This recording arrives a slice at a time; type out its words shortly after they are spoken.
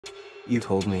You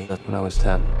told me that when I was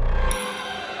 10.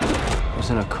 I was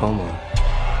in a coma,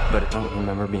 but I don't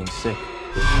remember being sick.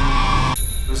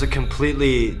 It was a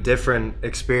completely different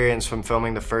experience from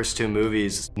filming the first two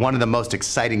movies. One of the most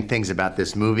exciting things about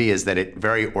this movie is that it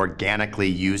very organically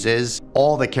uses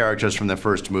all the characters from the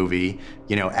first movie,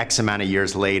 you know, X amount of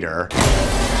years later.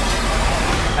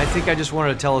 I think I just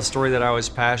wanted to tell a story that I was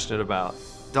passionate about.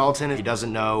 Dalton, he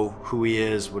doesn't know who he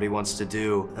is, what he wants to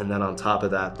do, and then on top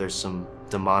of that, there's some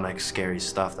demonic, scary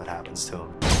stuff that happens to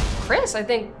him. Chris, I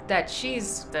think that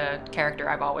she's the character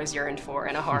I've always yearned for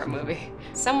in a horror movie.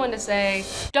 Someone to say,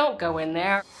 don't go in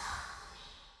there.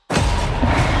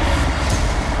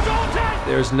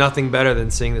 There's nothing better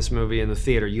than seeing this movie in the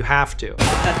theater. You have to.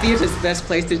 A theater's the best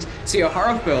place to see a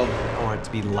horror film. I want it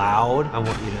to be loud. I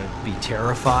want you to be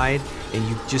terrified, and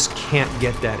you just can't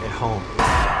get that at home.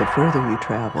 The further you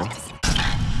travel,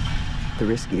 the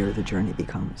riskier the journey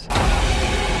becomes.